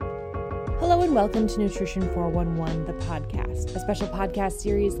Hello and welcome to Nutrition 411, the podcast, a special podcast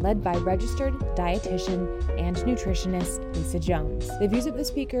series led by registered dietitian and nutritionist Lisa Jones. The views of the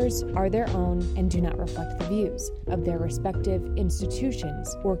speakers are their own and do not reflect the views of their respective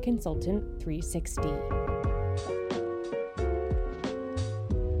institutions or Consultant 360.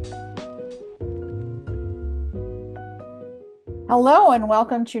 Hello and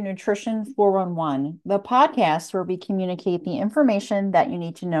welcome to Nutrition 411, the podcast where we communicate the information that you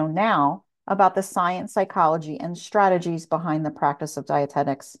need to know now about the science, psychology, and strategies behind the practice of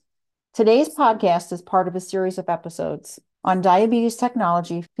dietetics. Today's podcast is part of a series of episodes on diabetes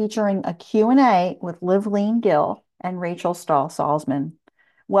technology featuring a Q&A with Livleen Gill and Rachel Stahl Salzman.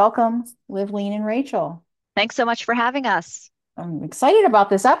 Welcome, Livleen and Rachel. Thanks so much for having us. I'm excited about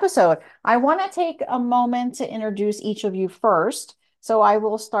this episode. I want to take a moment to introduce each of you first. So I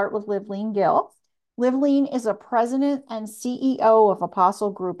will start with Livleen Gill. Livleen is a president and CEO of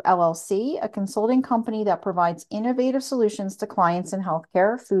Apostle Group LLC, a consulting company that provides innovative solutions to clients in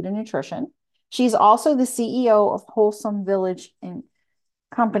healthcare, food, and nutrition. She's also the CEO of Wholesome Village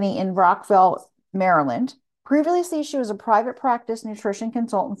Company in Rockville, Maryland. Previously, she was a private practice nutrition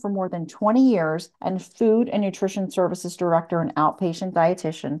consultant for more than 20 years and food and nutrition services director and outpatient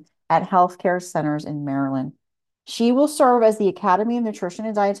dietitian at healthcare centers in Maryland. She will serve as the Academy of Nutrition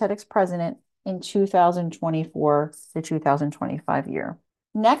and Dietetics president in 2024 to 2025 year.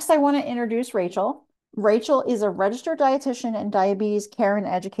 Next, I want to introduce Rachel. Rachel is a registered dietitian and diabetes care and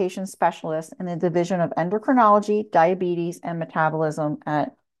education specialist in the Division of Endocrinology, Diabetes, and Metabolism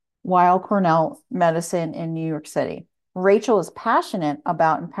at Weill Cornell Medicine in New York City. Rachel is passionate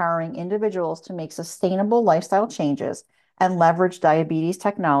about empowering individuals to make sustainable lifestyle changes and leverage diabetes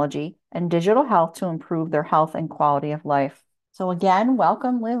technology and digital health to improve their health and quality of life. So again,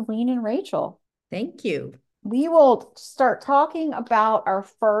 welcome Livleen and Rachel. Thank you. We will start talking about our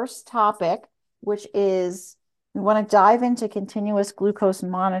first topic, which is we want to dive into continuous glucose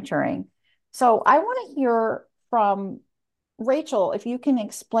monitoring. So I want to hear from Rachel, if you can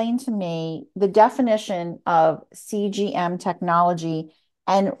explain to me the definition of CGM technology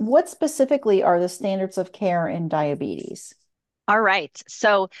and what specifically are the standards of care in diabetes? All right.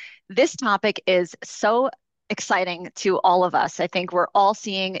 So this topic is so exciting to all of us. I think we're all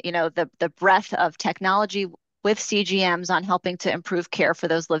seeing, the breadth of technology with CGMs on helping to improve care for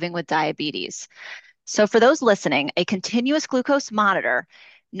those living with diabetes. So for those listening, a continuous glucose monitor,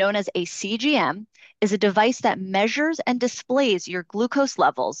 known as a CGM, is a device that measures and displays your glucose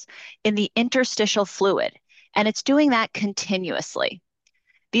levels in the interstitial fluid, and it's doing that continuously.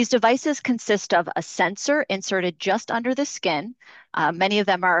 These devices consist of a sensor inserted just under the skin. Many of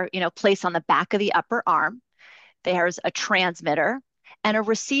them are, placed on the back of the upper arm. There's a transmitter and a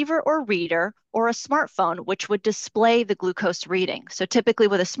receiver or reader or a smartphone, which would display the glucose reading. So typically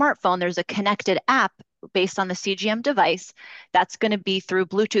with a smartphone, there's a connected app based on the CGM device that's going to be through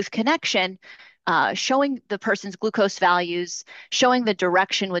Bluetooth connection, showing the person's glucose values, showing the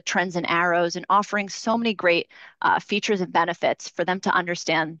direction with trends and arrows, and offering so many great features and benefits for them to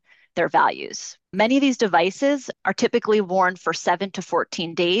understand their values. Many of these devices are typically worn for 7 to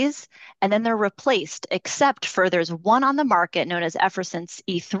 14 days, and then they're replaced, except for there's one on the market known as Effersense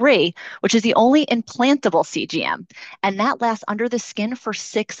E3, which is the only implantable CGM, and that lasts under the skin for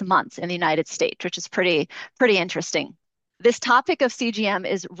 6 months in the United States, which is pretty interesting. This topic of CGM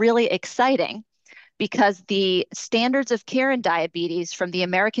is really exciting because the standards of care in diabetes from the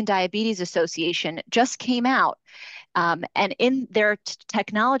American Diabetes Association just came out. And in their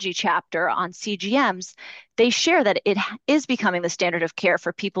technology chapter on CGMs, they share that it is becoming the standard of care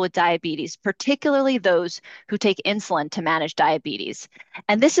for people with diabetes, particularly those who take insulin to manage diabetes.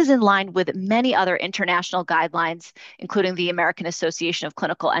 And this is in line with many other international guidelines, including the American Association of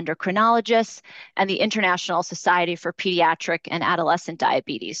Clinical Endocrinologists and the International Society for Pediatric and Adolescent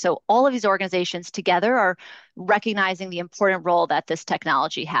Diabetes. So all of these organizations together are recognizing the important role that this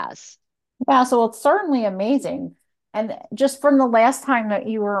technology has. Yeah, so it's certainly amazing. And just from the last time that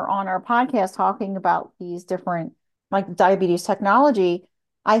you were on our podcast talking about these different diabetes technology,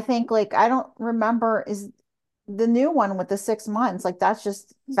 I think I don't remember is the new one with the 6 months, that's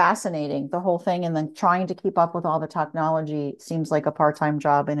just fascinating, the whole thing. And then trying to keep up with all the technology seems like a part-time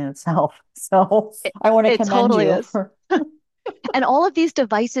job in itself. So I want to commend totally you is. And all of these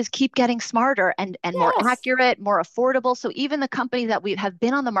devices keep getting smarter and more accurate, more affordable. So even the companies that we have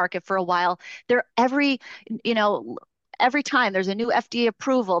been on the market for a while, they're every time there's a new FDA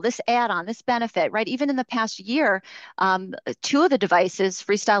approval, this add-on, this benefit, right? Even in the past year, 2 of the devices,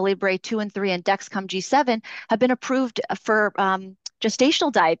 Freestyle Libre 2 and 3 and Dexcom G7, have been approved for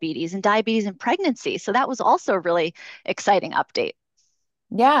gestational diabetes and diabetes in pregnancy. So that was also a really exciting update.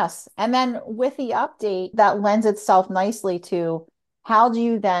 Yes. And then with the update, that lends itself nicely to how do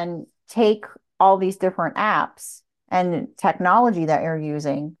you then take all these different apps and technology that you're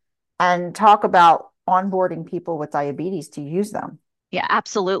using and talk about onboarding people with diabetes to use them? Yeah,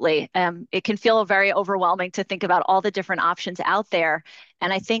 absolutely. It can feel very overwhelming to think about all the different options out there.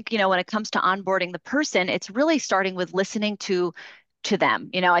 And I think, when it comes to onboarding the person, it's really starting with listening to them.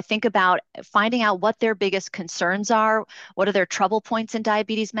 I think about finding out what their biggest concerns are, what are their trouble points in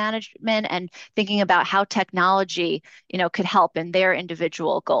diabetes management, and thinking about how technology, could help in their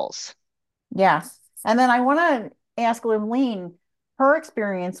individual goals. Yes. And then I want to ask Livleen her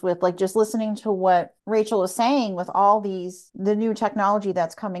experience with like just listening to what Rachel is saying with all the new technology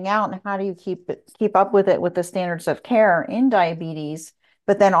that's coming out and how do you keep up with it with the standards of care in diabetes,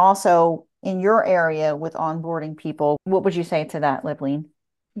 but then also in your area with onboarding people. What would you say to that, Livleen?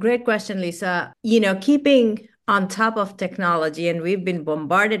 Great question, Lisa. Keeping on top of technology, and we've been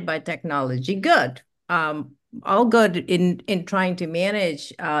bombarded by technology, good. All good in trying to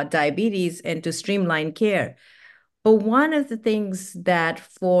manage diabetes and to streamline care. But one of the things that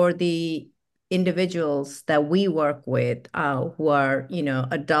for the individuals that we work with, who are,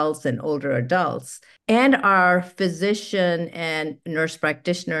 adults and older adults, and our physician and nurse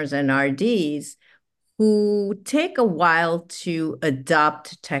practitioners and RDs, who take a while to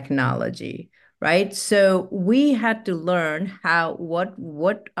adopt technology, right? So we had to learn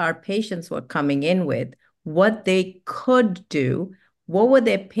what our patients were coming in with, what they could do, what were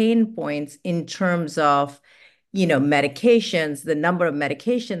their pain points in terms of medications, the number of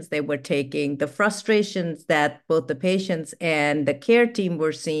medications they were taking, the frustrations that both the patients and the care team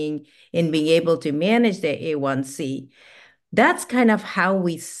were seeing in being able to manage their A1C. That's kind of how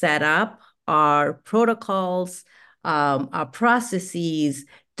we set up our protocols, our processes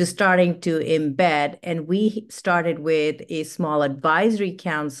to starting to embed. And we started with a small advisory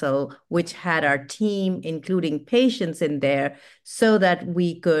council, which had our team, including patients in there, so that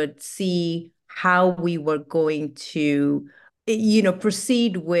we could see how we were going to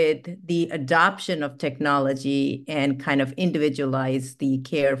proceed with the adoption of technology and kind of individualize the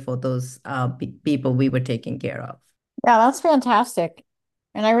care for those people we were taking care of. Yeah, that's fantastic.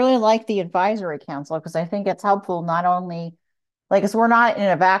 And I really like the advisory council because I think it's helpful not only like, because we're not in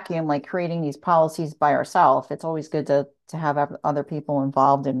a vacuum, like creating these policies by ourselves. It's always good to have other people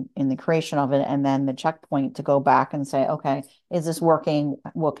involved in the creation of it, and then the checkpoint to go back and say, okay, is this working?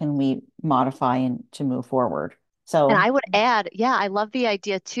 What can we modify and to move forward? And So I would add, yeah, I love the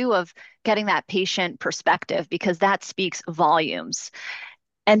idea too of getting that patient perspective because that speaks volumes.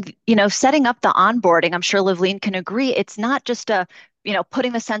 And, setting up the onboarding, I'm sure Livleen can agree, it's not just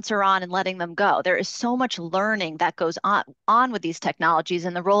putting the sensor on and letting them go. There is so much learning that goes on with these technologies,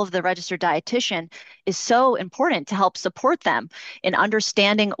 and the role of the registered dietitian is so important to help support them in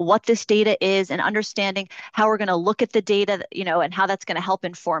understanding what this data is and understanding how we're going to look at the data, and how that's going to help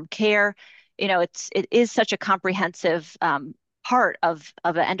inform care. It is such a comprehensive part of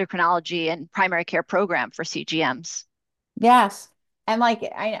an endocrinology and primary care program for CGMs. yes. And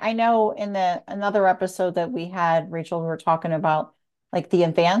like I know in the another episode that we had, Rachel, we were talking about like the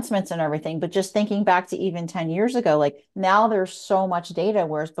advancements and everything, but just thinking back to even 10 years ago, like now there's so much data,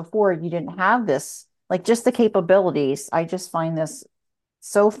 whereas before you didn't have this, like just the capabilities. I just find this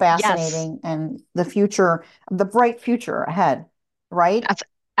so Yes, fascinating and the future, the bright future ahead, right? abs-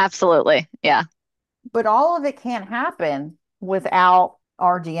 absolutely. Yeah. But all of it can't happen without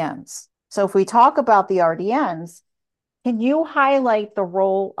RDNs. So if we talk about the RDNs, can you highlight the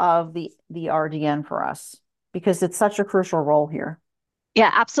role of the RDN for us? Because it's such a crucial role here. Yeah,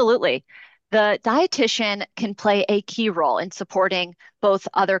 absolutely. The dietitian can play a key role in supporting both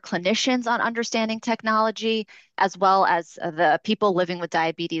other clinicians on understanding technology as well as the people living with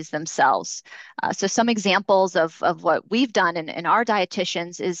diabetes themselves. So some examples of what we've done in our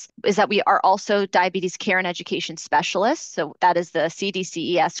dietitians is that we are also diabetes care and education specialists. So that is the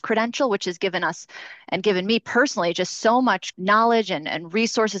CDCES credential, which has given us and given me personally just so much knowledge and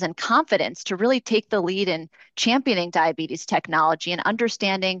resources and confidence to really take the lead in championing diabetes technology and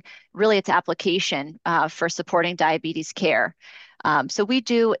understanding really its application for supporting diabetes care. So we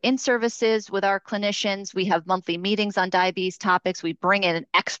do in-services with our clinicians. We have monthly meetings on diabetes topics. We bring in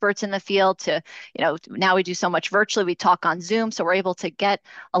experts in the field to, now we do so much virtually. We talk on Zoom, so we're able to get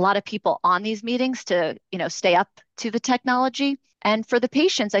a lot of people on these meetings to, stay up to the technology. And for the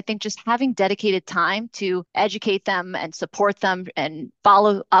patients, I think just having dedicated time to educate them and support them and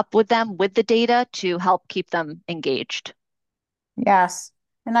follow up with them with the data to help keep them engaged. Yes.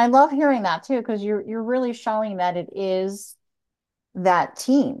 And I love hearing that too, because you're really showing that it is that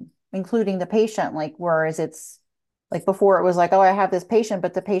team, including the patient, like whereas Like before it was like, oh, I have this patient,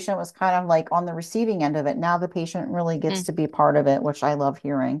 but the patient was kind of like on the receiving end of it. Now the patient really gets to be part of it, which I love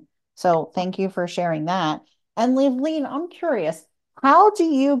hearing. So thank you for sharing that. And Livleen, I'm curious, how do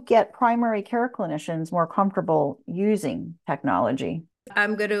you get primary care clinicians more comfortable using technology?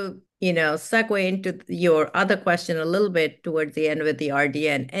 I'm going to, segue into your other question a little bit towards the end with the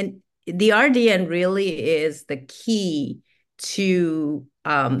RDN. And the RDN really is the key to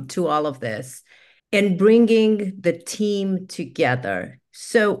all of this and bringing the team together.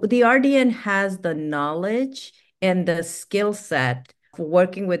 So the RDN has the knowledge and the skill set for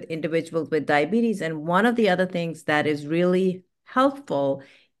working with individuals with diabetes. And one of the other things that is really helpful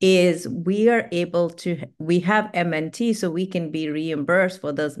is we have MNT, so we can be reimbursed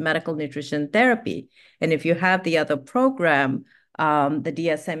for those medical nutrition therapy. And if you have the other program, the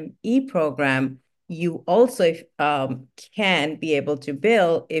DSME program, you also can be able to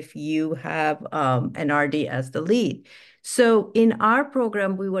bill if you have an RD as the lead. So in our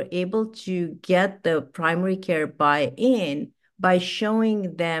program, we were able to get the primary care buy-in by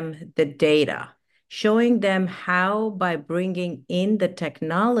showing them the data, showing them how by bringing in the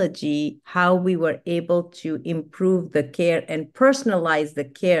technology, how we were able to improve the care and personalize the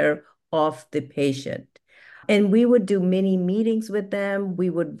care of the patient. And we would do mini meetings with them. We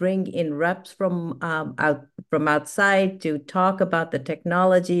would bring in reps from outside to talk about the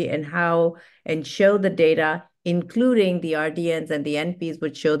technology and show the data, including the RDNs and the NPs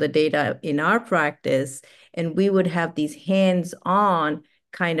would show the data in our practice. And we would have these hands-on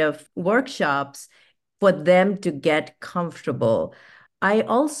kind of workshops for them to get comfortable. I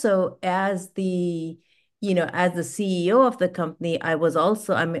also, as the CEO of the company, I'm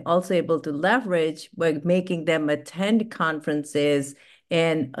also able to leverage by making them attend conferences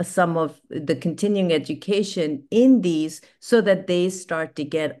and some of the continuing education in these so that they start to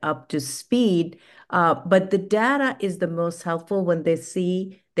get up to speed. But the data is the most helpful when they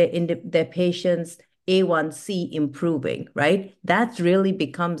see their patients' A1C improving, right? That really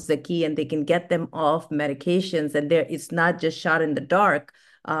becomes the key, and they can get them off medications, and it's not just shot in the dark.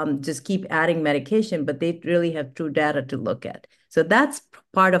 Just keep adding medication, but they really have true data to look at. So that's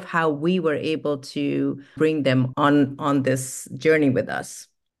part of how we were able to bring them on this journey with us.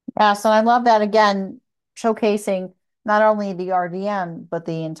 Yes, and I love that again, showcasing not only the RDM, but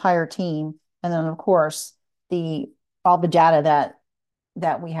the entire team. And then of course, all the data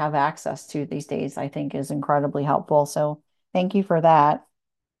that we have access to these days, I think is incredibly helpful. So thank you for that.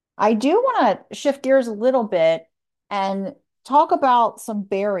 I do want to shift gears a little bit and talk about some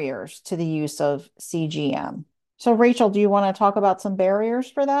barriers to the use of CGM. So Rachel, do you want to talk about some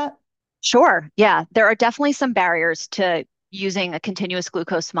barriers for that? Sure. Yeah, there are definitely some barriers to using a continuous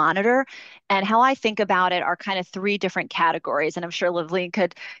glucose monitor. And how I think about it are kind of three different categories. And I'm sure Livleen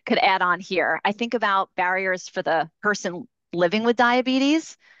could add on here. I think about barriers for the person living with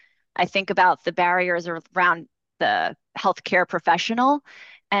diabetes. I think about the barriers around the healthcare professional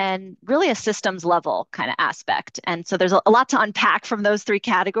and really a systems level kind of aspect. And so there's a lot to unpack from those three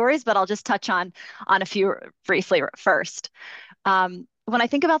categories, but I'll just touch on a few briefly first. When I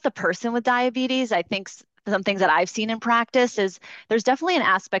think about the person with diabetes, I think some things that I've seen in practice is there's definitely an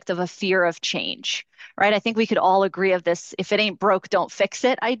aspect of a fear of change, right? I think we could all agree of this, if it ain't broke, don't fix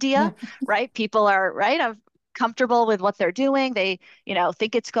it idea, right? People are, right, comfortable with what they're doing. They,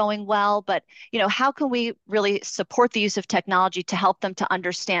 think it's going well, but, how can we really support the use of technology to help them to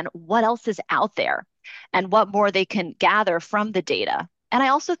understand what else is out there and what more they can gather from the data? And I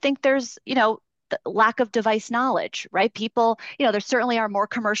also think there's, the lack of device knowledge, right? People, there certainly are more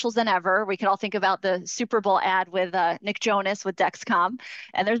commercials than ever. We could all think about the Super Bowl ad with Nick Jonas with Dexcom,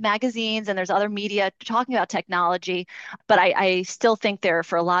 and there's magazines and there's other media talking about technology. But I still think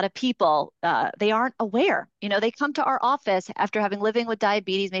for a lot of people, they aren't aware. They come to our office after living with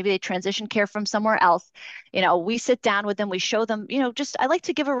diabetes. Maybe they transition care from somewhere else. We sit down with them, we show them, I like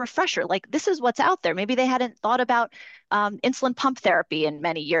to give a refresher, like this is what's out there. Maybe they hadn't thought about insulin pump therapy in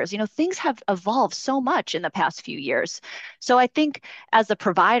many years. Things have evolved so much in the past few years. So I think as a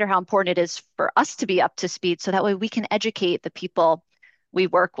provider, how important it is for us to be up to speed so that way we can educate the people we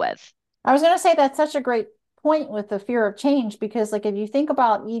work with. I was going to say that's such a great point with the fear of change, because like if you think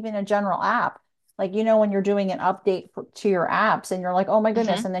about even a general app, like, when you're doing an update to your apps and you're like, oh my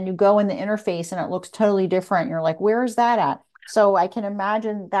goodness, and then you go in the interface and it looks totally different. You're like, where is that at? So I can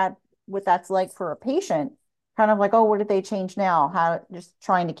imagine that what that's like for a patient, kind of like, oh, what did they change now? How just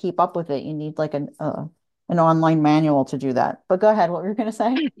trying to keep up with it. You need like an online manual to do that. But go ahead, what were you going to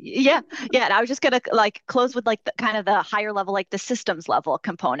say? Yeah. And I was just going to close with the kind of the higher level, like the systems level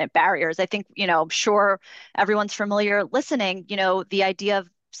component barriers. I think, I'm sure everyone's familiar listening, the idea of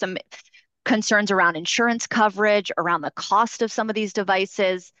some concerns around insurance coverage, around the cost of some of these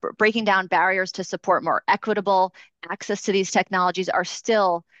devices, breaking down barriers to support more equitable access to these technologies are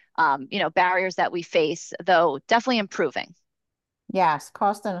still, barriers that we face, though definitely improving. Yes,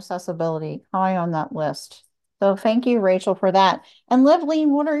 cost and accessibility high on that list. So thank you, Rachel, for that. And Livleen,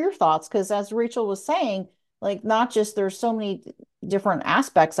 what are your thoughts? Because as Rachel was saying, like not just there's so many different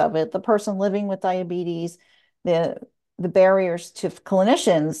aspects of it, the person living with diabetes, the the barriers to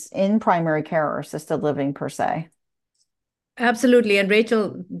clinicians in primary care or assisted living per se. Absolutely. And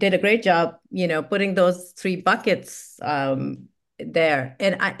Rachel did a great job, putting those three buckets there.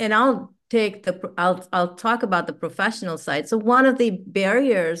 And I'll talk about the professional side. So one of the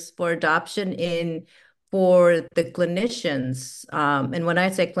barriers for adoption for the clinicians, and when I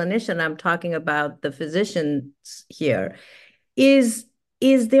say clinician, I'm talking about the physicians here, is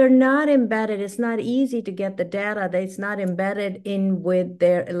they're not embedded. It's not easy to get the data. It's not embedded in with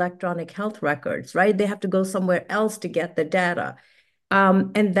their electronic health records, right? They have to go somewhere else to get the data.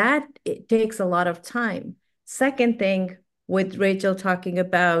 And that it takes a lot of time. Second thing, with Rachel talking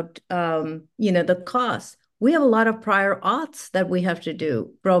about, the cost, we have a lot of prior auths that we have to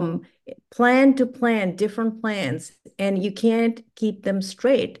do from plan to plan, different plans, and you can't keep them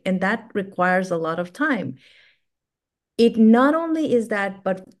straight. And that requires a lot of time. It not only is that,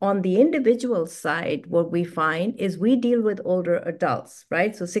 but on the individual side, what we find is we deal with older adults,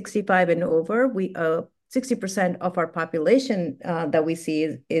 right? So 65 and over, 60% of our population that we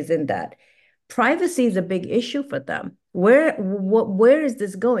see is in that. Privacy is a big issue for them. Where is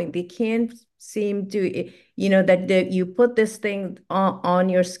this going? They can't seem to, that you put this thing on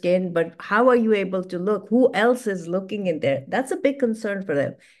your skin, but how are you able to look? Who else is looking in there? That's a big concern for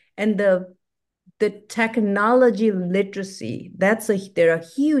them. And the technology literacy, there are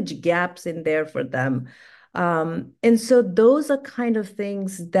huge gaps in there for them. And so those are kind of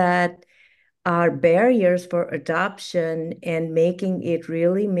things that are barriers for adoption and making it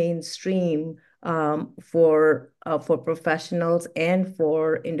really mainstream for professionals and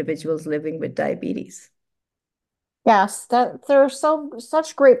for individuals living with diabetes. Yes, that there are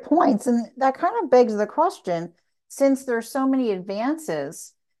such great points. And that kind of begs the question, since there's so many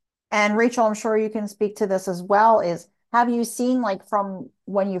advances, and Rachel, I'm sure you can speak to this as well, is have you seen like from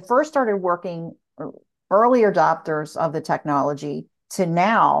when you first started working early adopters of the technology to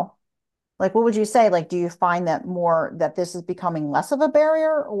now, like what would you say? Like, do you find that this is becoming less of a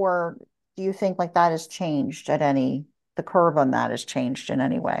barrier, or do you think like that has changed the curve on that has changed in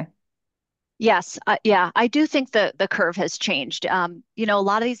any way? Yes, yeah, I do think the curve has changed. A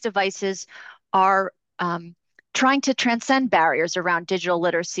lot of these devices are trying to transcend barriers around digital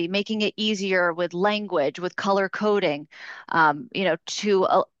literacy, making it easier with language, with color coding,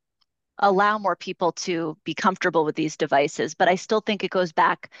 to allow more people to be comfortable with these devices. But I still think it goes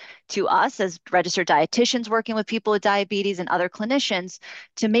back to us as registered dietitians working with people with diabetes and other clinicians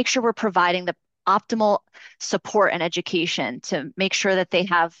to make sure we're providing the optimal support and education to make sure that they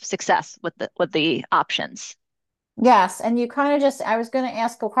have success with the options. Yes, and you kind of I was going to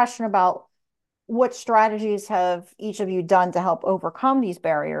ask a question about what strategies have each of you done to help overcome these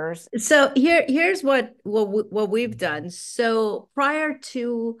barriers? So here's what we've done. So prior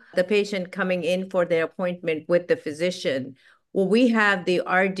to the patient coming in for their appointment with the physician, well, we have the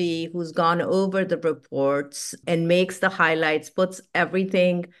RD who's gone over the reports and makes the highlights, puts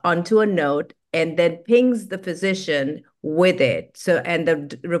everything onto a note, and then pings the physician with it. So, and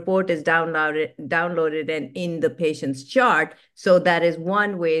the report is downloaded and in the patient's chart. So that is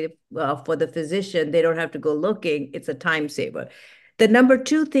one way for the physician. They don't have to go looking. It's a time saver. The number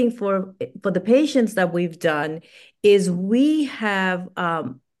two thing for the patients that we've done is we have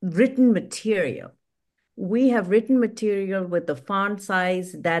written material. We have written material with the font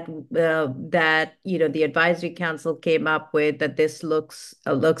size that the advisory council came up with, that this looks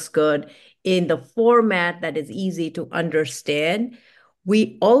good in the format that is easy to understand.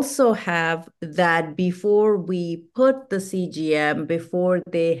 We also have that before we put the CGM, before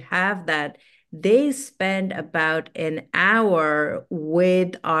they have that, they spend about an hour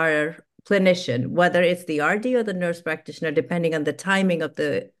with our clinician, whether it's the RD or the nurse practitioner, depending on the timing of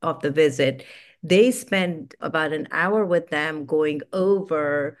the visit. They spend about an hour with them going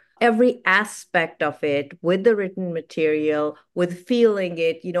over every aspect of it with the written material, with feeling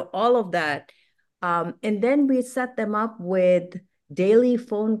it, all of that. And then we set them up with daily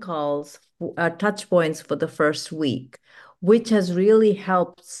phone calls, touch points for the first week, which has really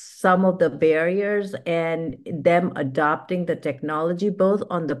helped some of the barriers and them adopting the technology, both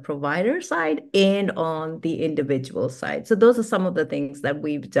on the provider side and on the individual side. So those are some of the things that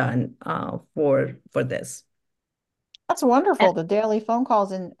we've done for this. That's wonderful, And the daily phone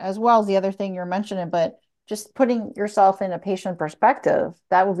calls and as well as the other thing you're mentioning, but just putting yourself in a patient perspective,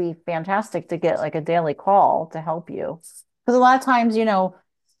 that would be fantastic to get like a daily call to help you. Because a lot of times,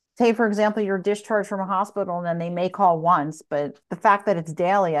 say for example, you're discharged from a hospital and then they may call once, but the fact that it's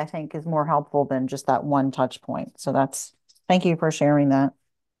daily, I think, is more helpful than just that one touch point. So thank you for sharing that.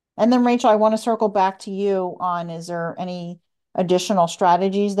 And then Rachel, I want to circle back to you on, is there any additional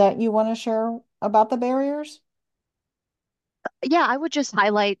strategies that you want to share about the barriers? yeah, I would just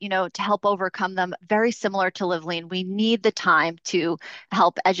highlight, to help overcome them, very similar to Livleen, we need the time to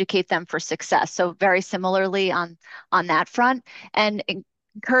help educate them for success. So very similarly on that front, and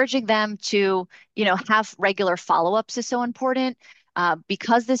encouraging them to, have regular follow-ups is so important.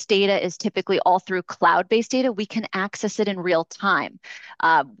 Because this data is typically all through cloud-based data, we can access it in real time.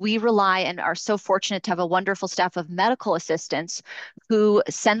 We rely and are so fortunate to have a wonderful staff of medical assistants who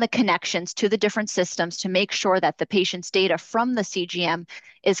send the connections to the different systems to make sure that the patient's data from the CGM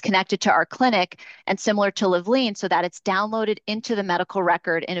is connected to our clinic and similar to Livleen so that it's downloaded into the medical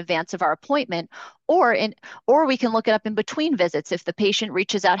record in advance of our appointment, or we can look it up in between visits. If the patient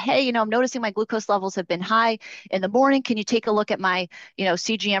reaches out, hey, I'm noticing my glucose levels have been high in the morning. Can you take a look at my,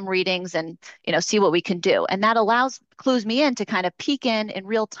 CGM readings and, see what we can do? And that clues me in to kind of peek in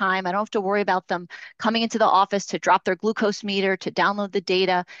real time. I don't have to worry about them coming into the office to drop their glucose meter, to download the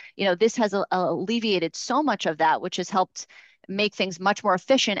data. This has alleviated so much of that, which has helped make things much more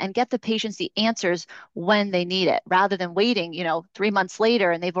efficient and get the patients the answers when they need it, rather than waiting, 3 months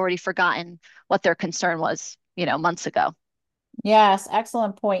later and they've already forgotten what their concern was, months ago. Yes,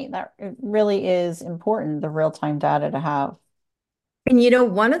 excellent point. That it really is important, the real-time data to have. And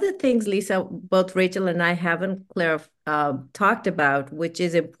one of the things, Lisa, both Rachel and I haven't talked about, which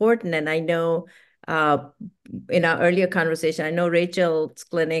is important, and I know in our earlier conversation, I know Rachel's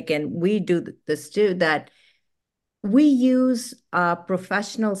clinic, and we do this too, that we use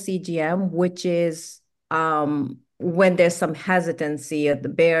professional CGM, which is when there's some hesitancy at the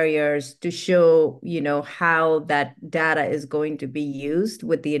barriers to show, how that data is going to be used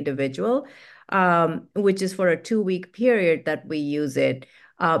with the individual, which is for a 2-week period that we use it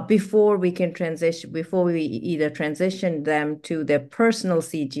before we either transition them to their personal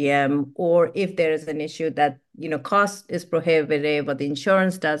CGM, or if there is an issue that, cost is prohibitive or the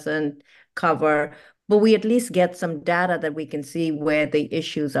insurance doesn't cover, but we at least get some data that we can see where the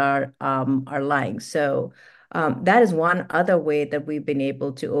issues are lying. So that is one other way that we've been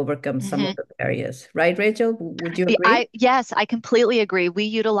able to overcome some of the barriers, right, Rachel? Would you agree? Yes, I completely agree. We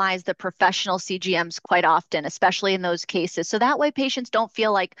utilize the professional CGMs quite often, especially in those cases. So that way patients don't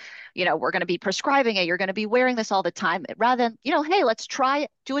feel like, we're going to be prescribing it, you're going to be wearing this all the time. Rather than, hey, let's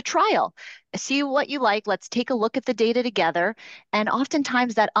do a trial, see what you like. Let's take a look at the data together. And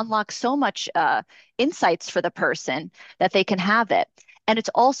oftentimes that unlocks so much insights for the person that they can have it. And it's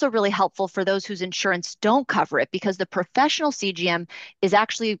also really helpful for those whose insurance don't cover it, because the professional CGM is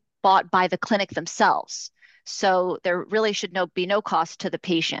actually bought by the clinic themselves. So there really should be no cost to the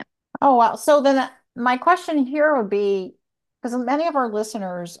patient. Oh, wow. So then my question here would be, because many of our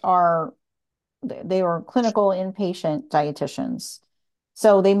listeners they are clinical inpatient dietitians.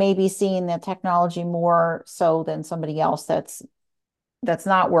 So they may be seeing the technology more so than somebody else that's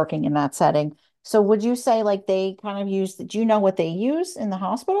not working in that setting. So would you say like they kind of do you know what they use in the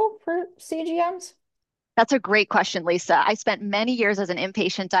hospital for CGMs? That's a great question, Lisa. I spent many years as an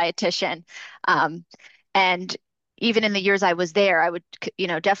inpatient dietitian. Um, and even in the years I was there, I would,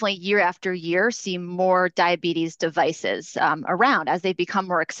 definitely year after year see more diabetes devices around as they become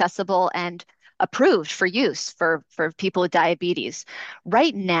more accessible and approved for use for people with diabetes.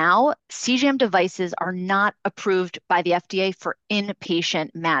 Right now, CGM devices are not approved by the FDA for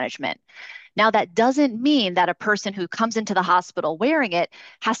inpatient management. Now, that doesn't mean that a person who comes into the hospital wearing it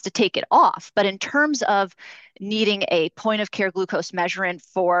has to take it off. But in terms of needing a point of care glucose measurement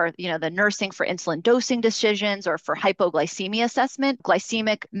for, the nursing for insulin dosing decisions or for hypoglycemia assessment,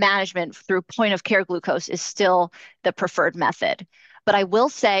 glycemic management through point of care glucose is still the preferred method. But I will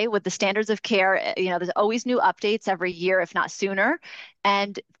say with the standards of care, there's always new updates every year, if not sooner.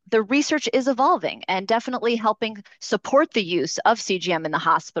 And the research is evolving and definitely helping support the use of CGM in the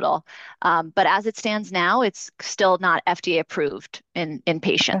hospital. But as it stands now, it's still not FDA approved in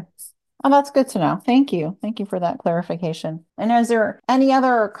inpatient. Oh, that's good to know. Thank you. Thank you for that clarification. And is there any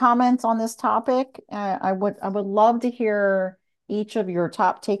other comments on this topic? I would love to hear each of your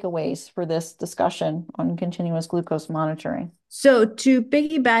top takeaways for this discussion on continuous glucose monitoring. So to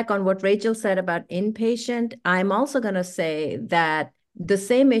piggyback on what Rachel said about inpatient, I'm also going to say that the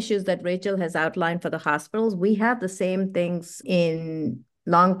same issues that Rachel has outlined for the hospitals, we have the same things in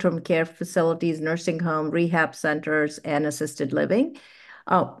long-term care facilities, nursing home, rehab centers, and assisted living.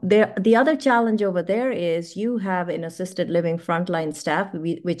 The other challenge over there is you have in assisted living frontline staff,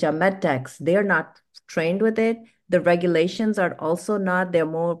 which are med techs. They're not trained with it. The regulations are also not, they're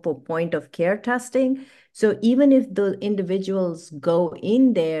more for point of care testing. So even if the individuals go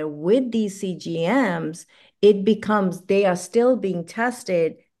in there with these CGMs, it becomes they are still being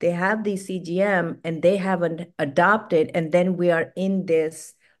tested. They have these CGM and they haven't adopted. And then we are in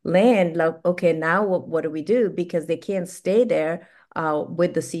this land like, okay, now what do we do? Because they can't stay there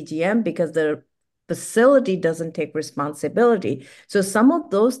with the CGM because the facility doesn't take responsibility. So some of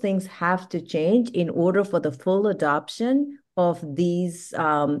those things have to change in order for the full adoption of these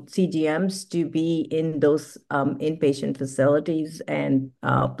CGMs to be in those inpatient facilities and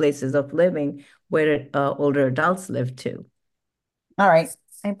places of living where older adults live too. All right.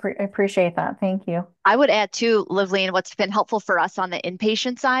 I appreciate that. Thank you. I would add too, Livleen, what's been helpful for us on the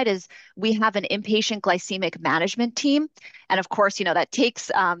inpatient side is we have an inpatient glycemic management team. And of course, that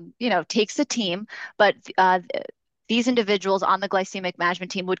takes a team, but these individuals on the glycemic management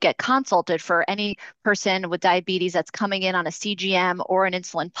team would get consulted for any person with diabetes that's coming in on a CGM or an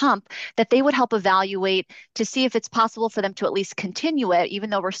insulin pump, that they would help evaluate to see if it's possible for them to at least continue it, even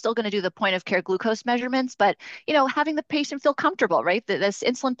though we're still going to do the point of care glucose measurements. But, having the patient feel comfortable, right? This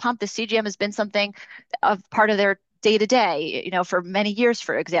insulin pump, the CGM has been something of part of their day to day, for many years,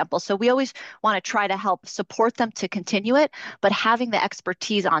 for example. So we always want to try to help support them to continue it, but having the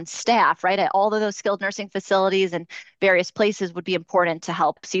expertise on staff, right, at all of those skilled nursing facilities and various places would be important to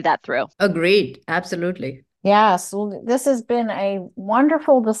help see that through. Agreed. Absolutely. Yes. Well, this has been a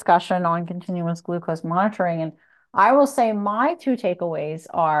wonderful discussion on continuous glucose monitoring. And I will say my two takeaways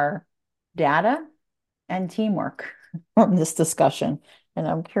are data and teamwork from this discussion. And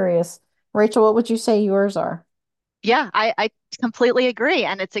I'm curious, Rachel, what would you say yours are? Yeah, I completely agree.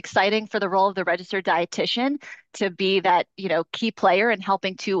 And it's exciting for the role of the registered dietitian to be that, key player in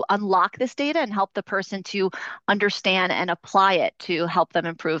helping to unlock this data and help the person to understand and apply it to help them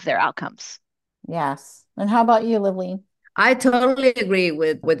improve their outcomes. Yes. And how about you, Livleen? I totally agree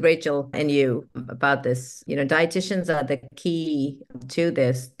with Rachel and you about this. Dietitians are the key to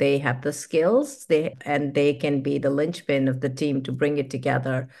this. They have the skills, they can be the linchpin of the team to bring it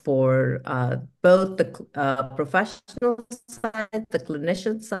together for both the professional side, the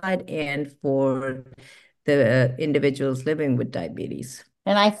clinician side, and for the individuals living with diabetes.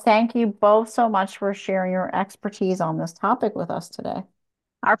 And I thank you both so much for sharing your expertise on this topic with us today.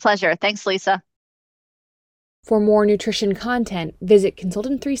 Our pleasure. Thanks, Lisa. For more nutrition content, visit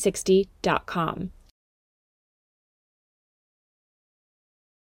consultant360.com.